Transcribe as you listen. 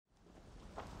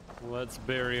Let's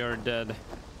bury our dead.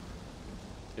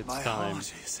 It's My time.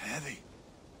 heart is heavy.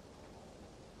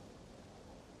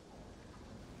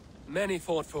 Many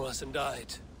fought for us and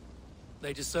died.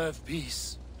 They deserve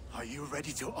peace. Are you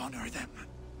ready to honor them?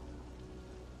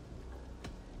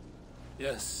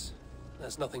 Yes,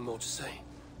 there's nothing more to say.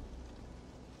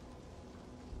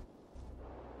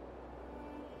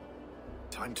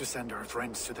 Time to send our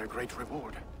friends to their great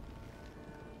reward.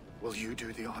 Will you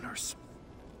do the honors?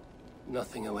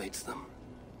 Nothing awaits them.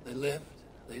 They lived,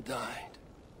 they died,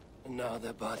 and now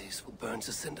their bodies will burn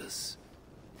to cinders.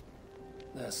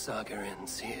 Their saga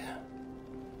ends here.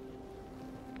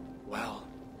 Well,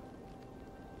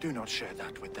 do not share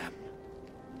that with them.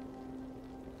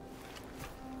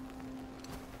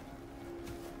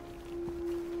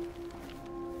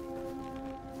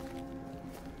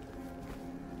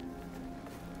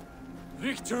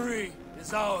 Victory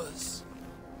is ours.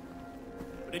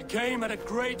 But it came at a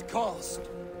great cost.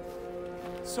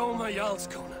 Soma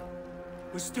Jarlskona,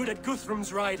 who stood at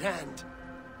Guthrum's right hand.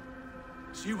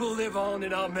 She will live on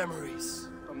in our memories,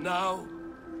 from now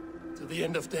to the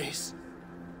end of days.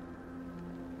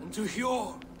 And to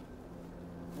Hjor,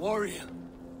 warrior,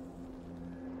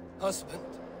 husband,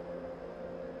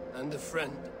 and a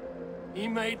friend. He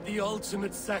made the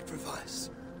ultimate sacrifice.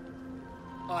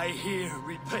 I here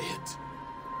repay it.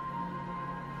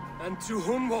 And to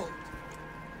Hunwald,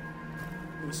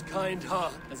 whose kind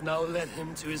heart has now led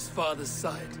him to his father's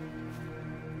side.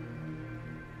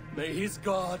 May his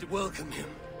God welcome him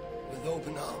with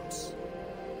open arms.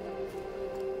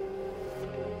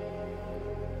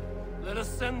 Let us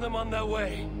send them on their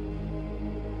way.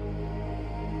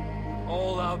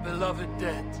 All our beloved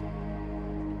dead,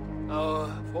 our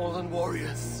fallen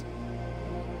warriors,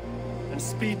 and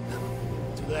speed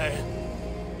them to their end.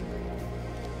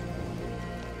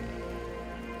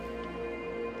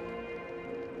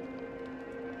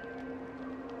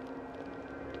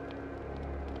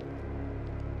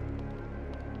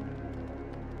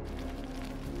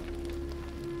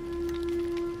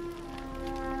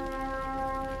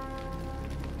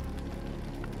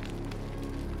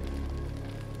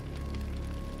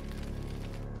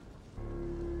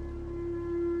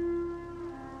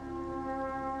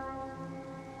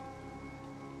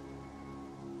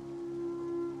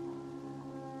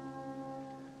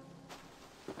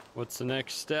 What's the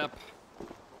next step?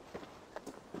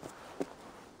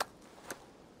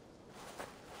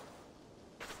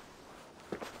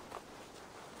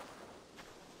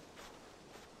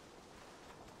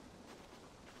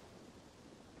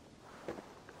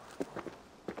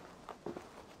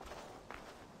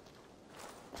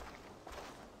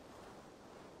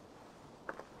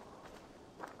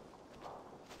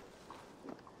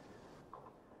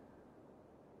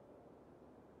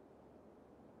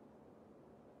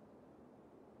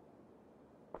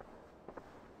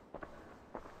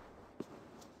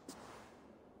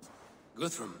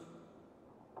 Guthrum.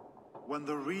 When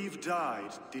the Reeve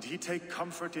died, did he take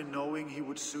comfort in knowing he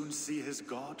would soon see his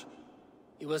god?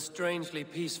 He was strangely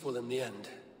peaceful in the end,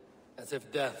 as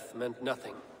if death meant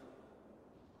nothing.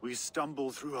 We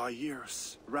stumble through our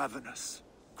years, ravenous,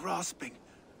 grasping,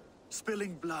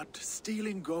 spilling blood,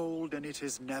 stealing gold, and it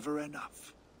is never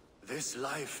enough. This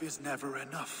life is never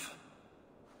enough.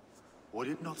 Would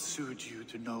it not suit you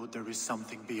to know there is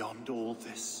something beyond all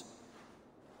this?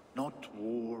 Not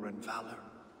war and valor,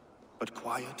 but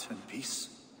quiet and peace?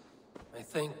 I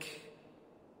think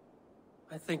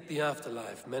the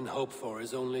afterlife men hope for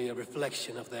is only a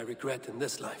reflection of their regret in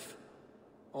this life.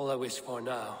 All I wish for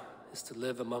now is to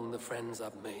live among the friends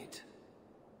I've made.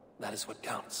 That is what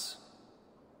counts.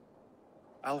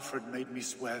 Alfred made me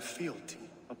swear fealty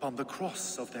upon the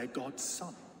cross of their god's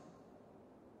son.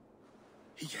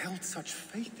 He held such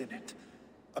faith in it,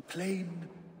 a plain,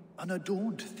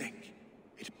 unadorned thing.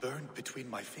 It burned between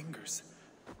my fingers,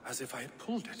 as if I had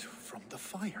pulled it from the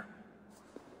fire.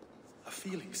 A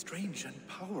feeling strange and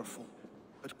powerful,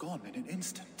 but gone in an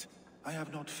instant. I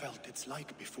have not felt its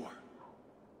like before.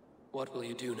 What will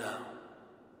you do now?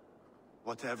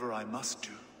 Whatever I must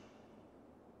do.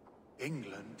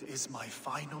 England is my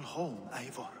final home,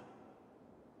 Eivor.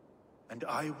 And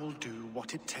I will do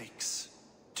what it takes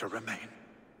to remain.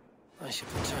 I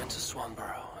should return to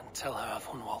Swanborough and tell her of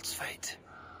Hunwald's fate.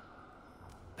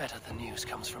 Better the news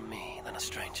comes from me than a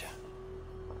stranger.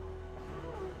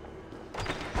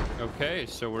 Okay,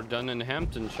 so we're done in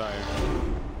Hamptonshire.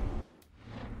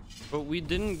 But we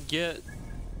didn't get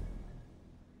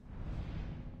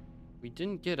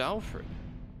Alfred.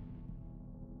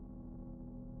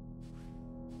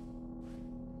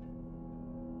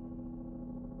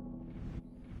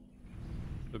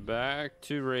 So back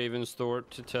to Ravensthorpe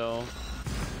to tell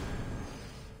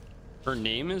Her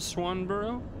name is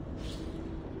Swanborough?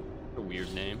 A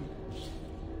weird name.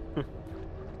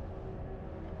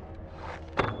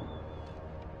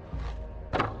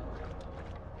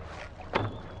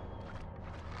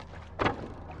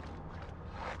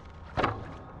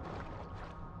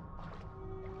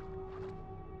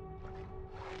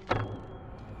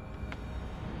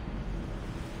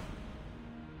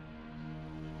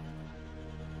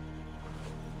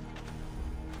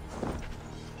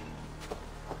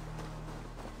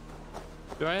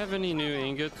 Do I have any new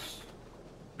ingots?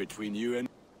 Between you and...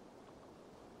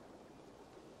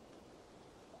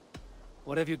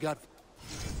 What have you got?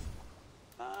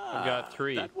 I've got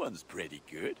 3. That one's pretty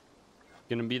good.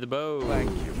 Gonna be the bow. Thank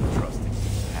you for trusting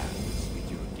these hands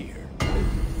with your gear.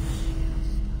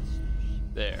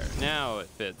 There. Now it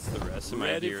fits the rest of my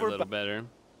Ready gear for a little better.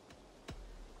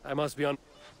 I must be on.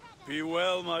 Be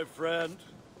well, my friend.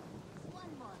 One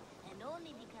more, and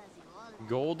only because you all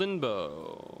Golden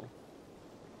bow.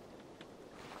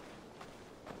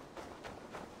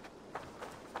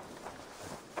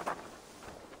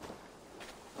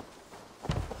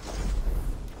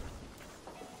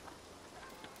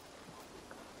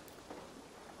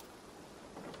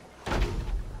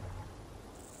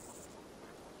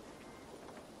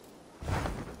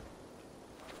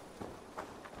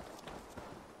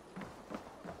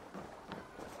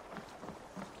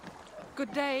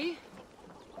 Good day.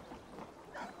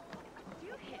 Do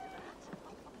you hear that?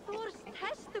 Thor's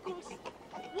testicles!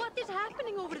 What is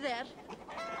happening over there?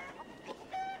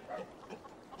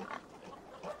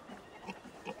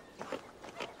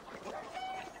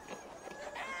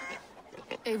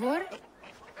 Eivor?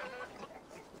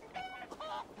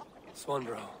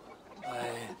 Swanborough.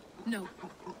 No.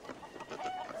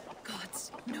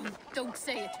 Gods, no. Don't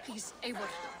say it, please, Eivor.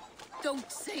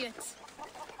 Don't say it.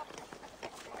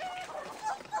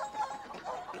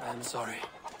 I'm sorry.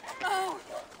 Oh!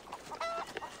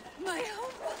 My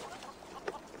home!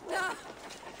 No!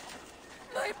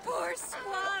 My poor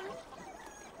swan!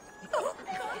 Oh,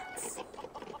 gods!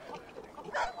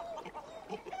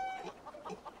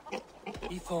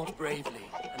 He fought bravely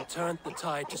and turned the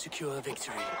tide to secure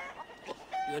victory.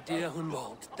 Your dear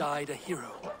Hunwald died a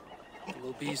hero and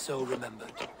will be so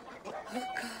remembered. Oh,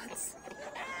 gods.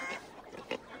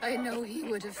 I know he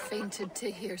would have fainted to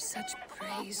hear such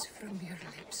praise from your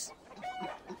lips.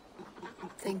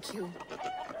 Thank you,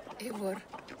 Eivor.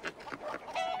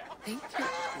 Thank you.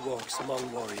 He walks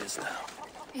among warriors now.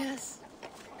 Yes.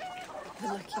 The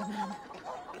lucky man.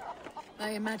 I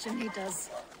imagine he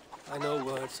does. I know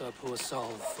words are poor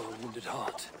salve for a wounded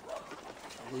heart.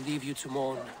 I will leave you to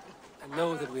mourn, and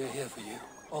know that we are here for you,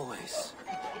 always,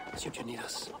 should you need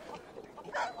us.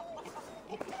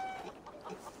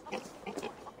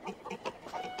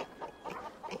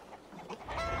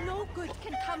 No good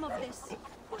can come of this.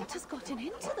 What has gotten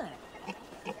into them?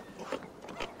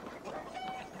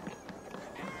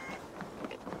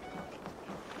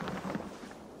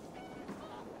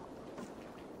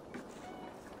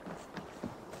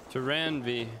 To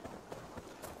Ranvi.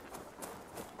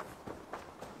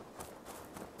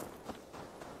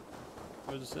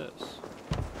 What is this?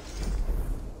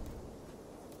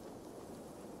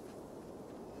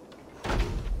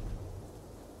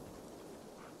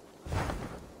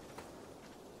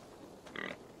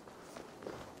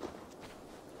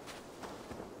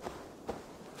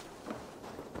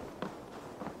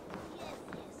 Yes,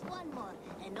 one more,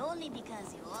 and only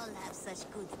because you all have such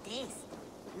good taste.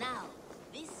 Now,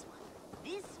 this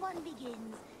one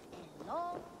begins a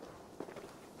long...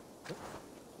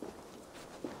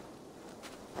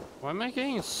 Why am I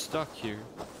getting stuck here?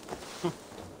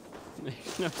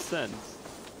 Makes no sense.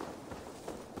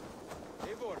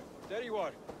 Eivor, there you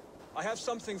are. I have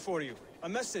something for you. A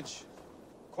message.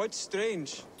 Quite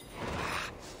strange.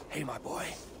 Hey, my boy.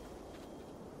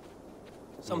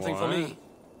 Something for me.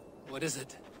 What is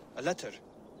it? A letter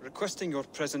requesting your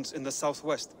presence in the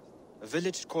southwest. A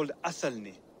village called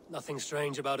Athelney. Nothing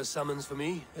strange about a summons for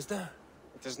me, is there?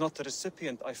 It is not the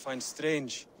recipient I find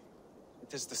strange.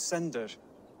 It is the sender.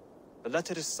 The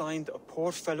letter is signed a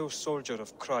poor fellow soldier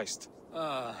of Christ.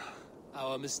 Ah,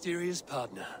 our mysterious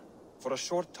partner. For a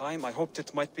short time, I hoped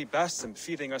it might be Basim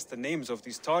feeding us the names of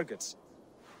these targets.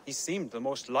 He seemed the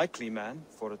most likely man,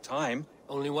 for a time.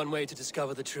 Only one way to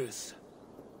discover the truth.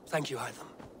 Thank you, Hytham.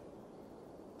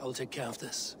 I will take care of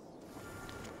this.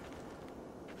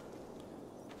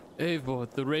 Eivor,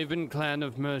 the Raven clan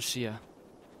of Mercia.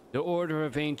 The Order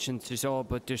of Ancients is all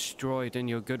but destroyed, and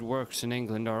your good works in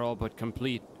England are all but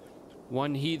complete.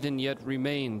 One heathen yet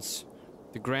remains,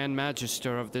 the Grand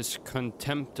Magister of this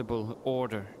contemptible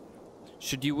order.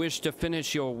 Should you wish to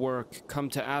finish your work, come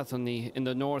to Athelney in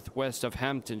the northwest of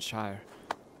Hamptonshire,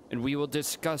 and we will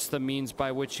discuss the means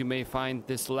by which you may find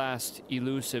this last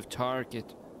elusive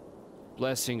target.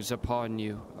 Blessings upon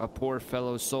you, a poor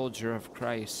fellow soldier of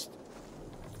Christ.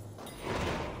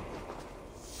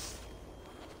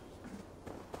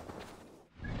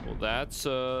 Well, that's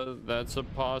a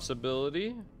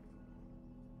possibility.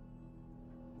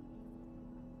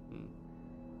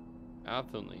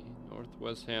 Athelney,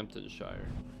 northwest Hamptonshire.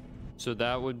 So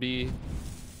that would be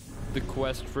the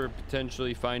quest for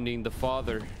potentially finding the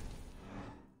father.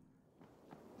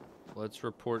 Let's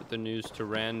report the news to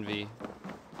Ranvi.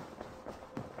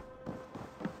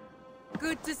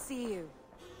 Good to see you.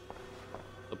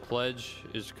 The pledge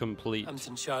is complete.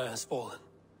 Hamptonshire has fallen,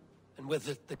 and with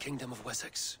it the kingdom of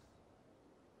Wessex.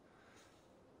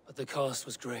 But the cost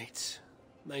was great.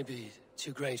 Maybe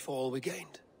too great for all we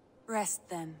gained. Rest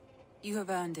then. You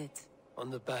have earned it. On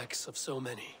the backs of so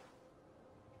many.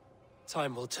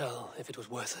 Time will tell if it was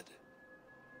worth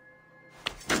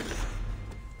it.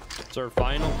 It's our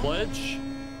final pledge.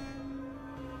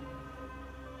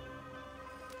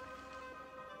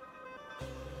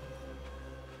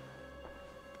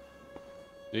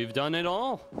 We've done it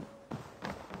all.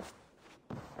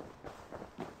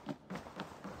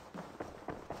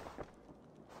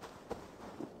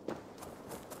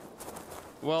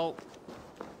 Well,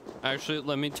 actually,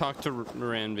 let me talk to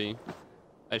Ranvi.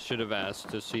 I should have asked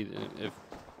to see if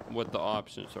what the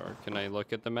options are. Can I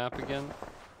look at the map again?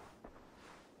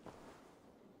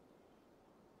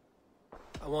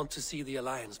 I want to see the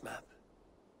Alliance map.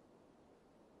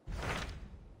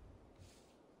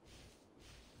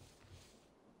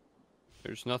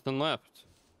 There's nothing left.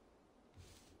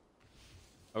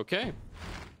 Okay.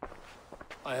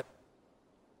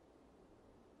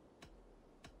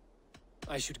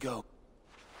 I should go.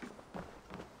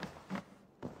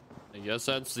 I guess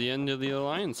that's the end of the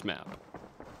Alliance map.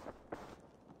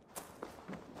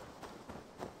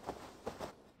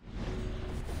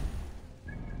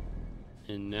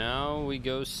 And now we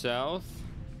go south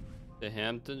to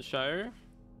Hamptonshire.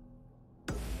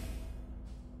 To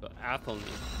Athelney.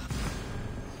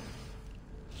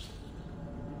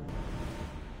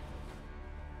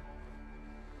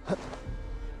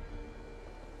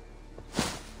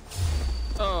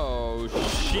 Oh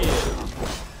shit.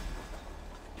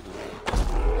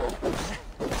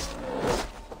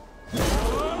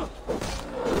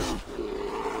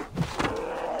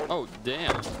 Oh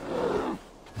damn.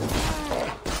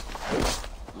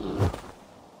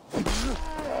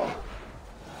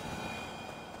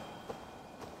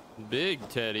 Big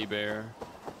teddy bear.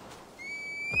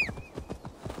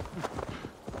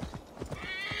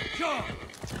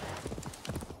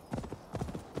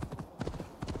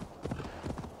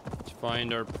 Let's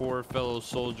find our poor fellow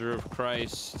soldier of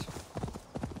Christ.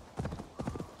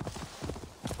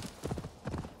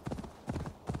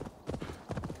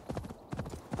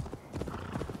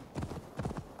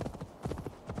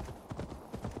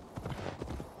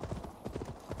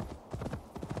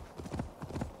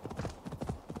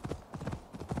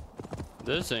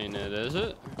 This ain't it, is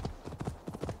it?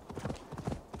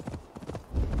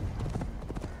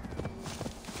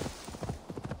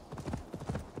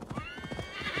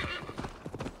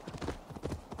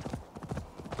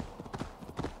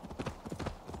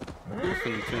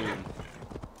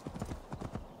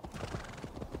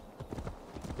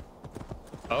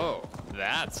 Oh,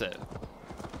 that's it.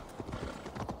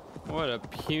 What a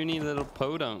puny little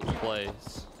podunk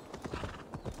place.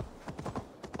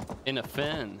 In a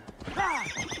fen.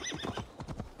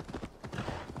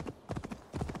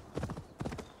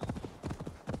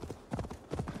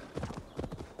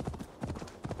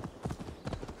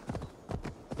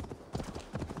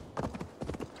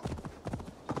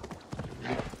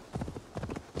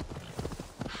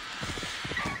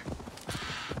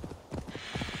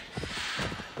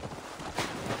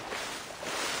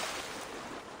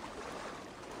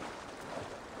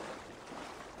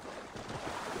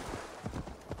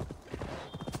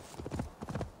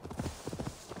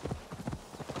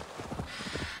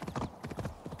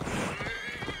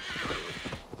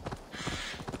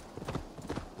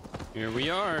 Here we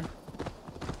are.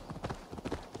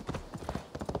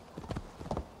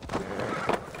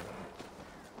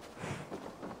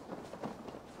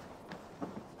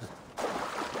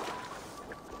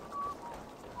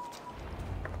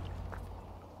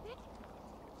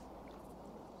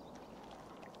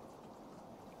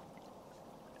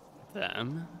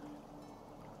 Them.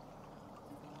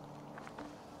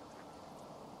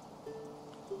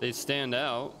 They stand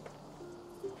out.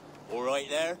 All right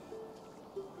there?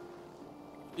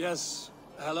 Yes,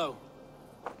 hello.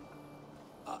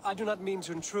 I do not mean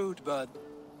to intrude, but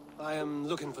I am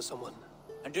looking for someone.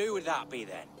 And who would that be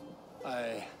then?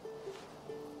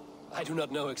 I do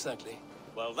not know exactly.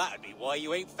 Well, that'd be why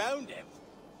you ain't found him.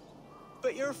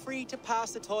 But you're free to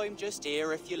pass the time just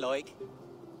here if you like.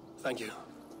 Thank you.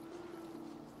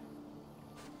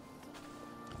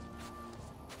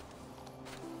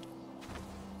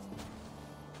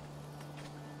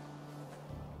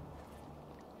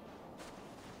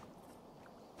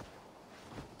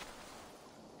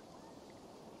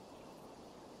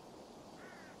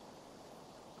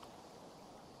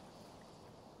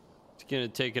 Gonna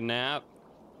take a nap.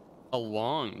 A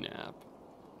long nap.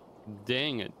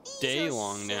 Dang, a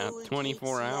day-long nap.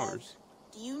 24 hours.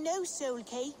 Do you know soul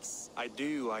cakes? I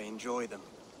do, I enjoy them.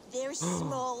 They're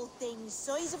small things,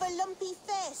 size of a lumpy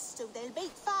fist, so they'll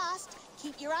bake fast.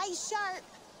 Keep your eyes sharp.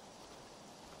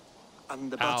 And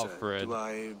the butter, Alfred. do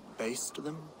I baste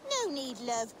them? No need,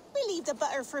 love. We leave the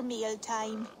butter for meal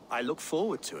time. I look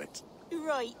forward to it.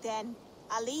 Right then.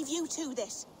 I'll leave you to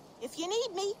this. If you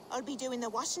need me, I'll be doing the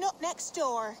washing up next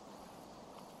door.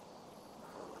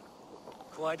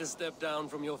 Quite a step down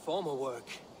from your former work,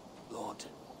 Lord.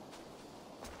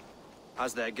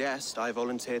 As their guest, I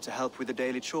volunteered to help with the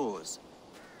daily chores.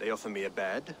 They offer me a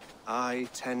bed. I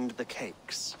tend the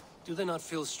cakes. Do they not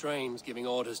feel strange giving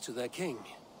orders to their king?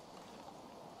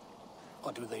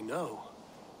 Or do they know?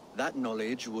 That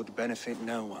knowledge would benefit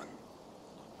no one.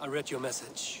 I read your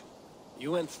message.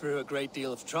 You went through a great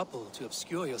deal of trouble to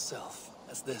obscure yourself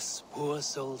as this poor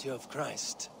soldier of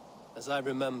Christ. As I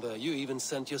remember, you even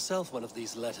sent yourself one of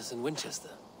these letters in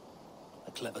Winchester.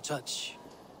 A clever touch.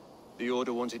 The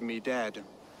Order wanted me dead.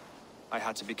 I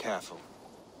had to be careful.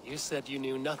 You said you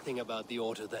knew nothing about the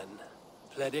Order then.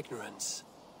 Pled ignorance.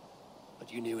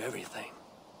 But you knew everything.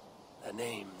 Their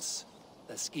names.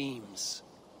 Their schemes.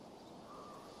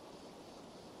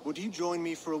 Would you join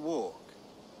me for a walk?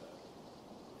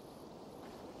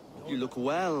 You look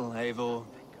well, Eivor.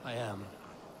 I am.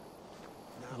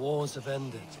 Wars have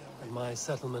ended, and my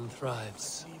settlement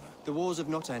thrives. The wars have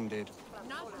not ended.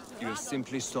 You have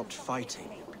simply stopped fighting.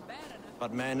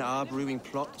 But men are brewing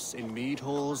plots in mead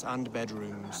halls and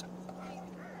bedrooms.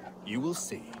 You will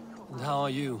see. And how are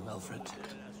you, Alfred?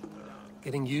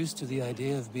 Getting used to the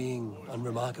idea of being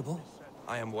unremarkable?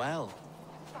 I am well.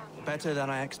 Better than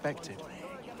I expected.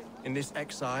 In this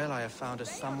exile, I have found a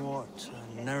somewhat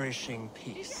nourishing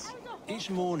peace. Each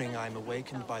morning, I am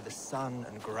awakened by the sun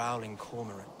and growling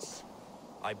cormorants.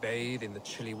 I bathe in the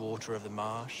chilly water of the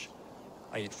marsh.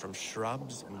 I eat from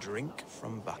shrubs and drink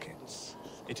from buckets.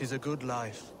 It is a good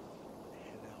life.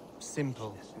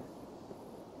 Simple.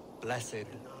 Blessed.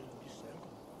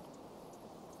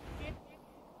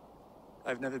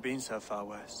 I've never been so far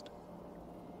west.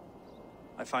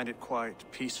 I find it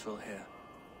quite peaceful here.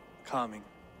 Calming.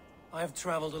 I have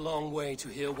traveled a long way to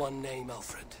hear one name,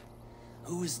 Alfred.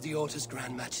 Who is the Order's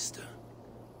Grand Magister?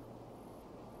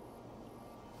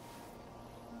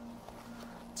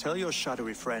 Tell your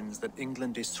shadowy friends that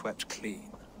England is swept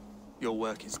clean. Your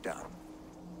work is done.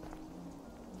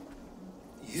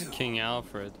 You? King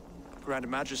Aelfred. Grand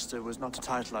Magister was not a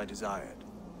title I desired.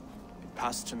 It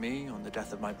passed to me on the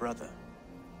death of my brother.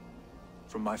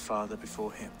 From my father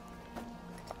before him.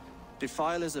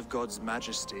 Defilers of God's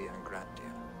majesty and grandeur.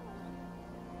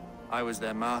 I was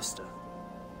their master,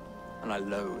 and I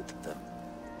loathed them.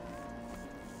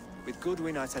 With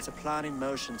Goodwin, I set a plan in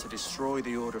motion to destroy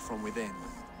the Order from within.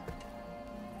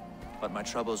 But my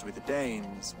troubles with the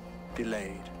Danes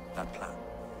delayed that plan.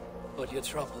 But your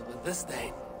trouble with this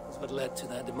Dane is what led to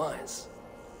their demise.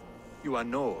 You are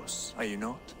Norse, are you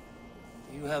not?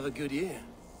 You have a good ear.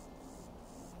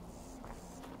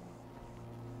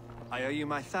 I owe you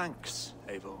my thanks,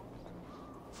 Eivor.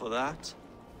 For that,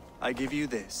 I give you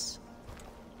this.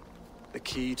 The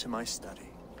key to my study.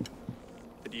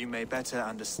 That you may better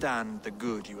understand the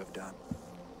good you have done.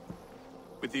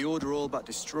 With the Order all but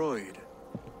destroyed,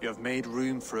 you have made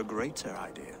room for a greater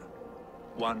idea.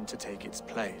 One to take its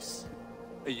place.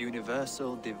 A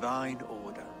universal divine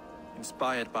order,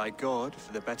 inspired by God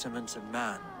for the betterment of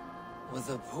man. With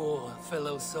a poor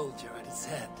fellow soldier at its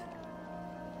head.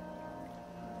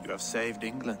 You have saved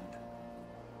England.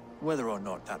 Whether or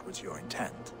not that was your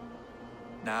intent.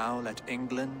 Now let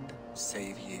England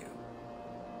save you.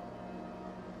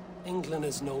 England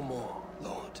is no more,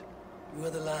 Lord. You are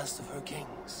the last of her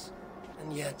kings.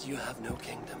 And yet you have no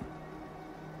kingdom.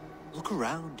 Look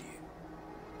around you.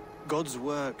 God's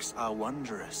works are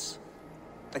wondrous.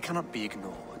 They cannot be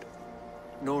ignored,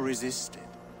 nor resisted.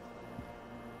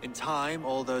 In time,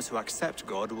 all those who accept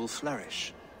God will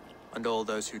flourish, and all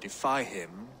those who defy him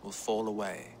will fall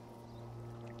away.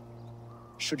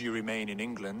 Should you remain in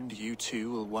England, you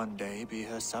too will one day be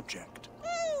her subject.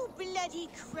 Oh, bloody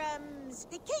crumbs!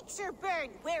 The cakes are burned.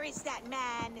 Where is that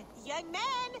man? Young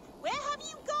man, where have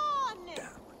you gone?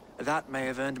 Damn. That may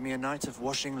have earned me a night of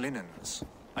washing linens.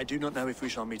 I do not know if we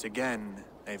shall meet again,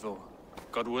 Eivor.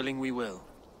 God willing, we will.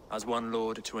 As one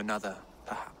lord to another,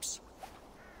 perhaps.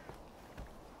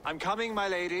 I'm coming, my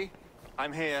lady.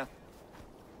 I'm here.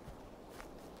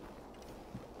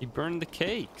 He burned the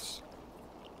cakes.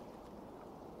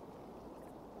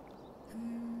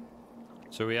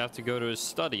 So we have to go to his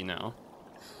study now.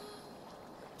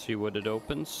 See what it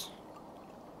opens.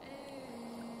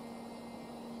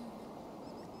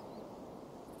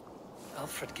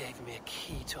 Alfred gave me a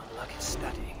key to unlock his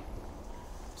study.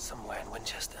 Somewhere in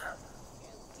Winchester.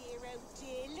 Oh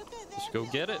dear, look at Let's them.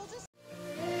 go get it.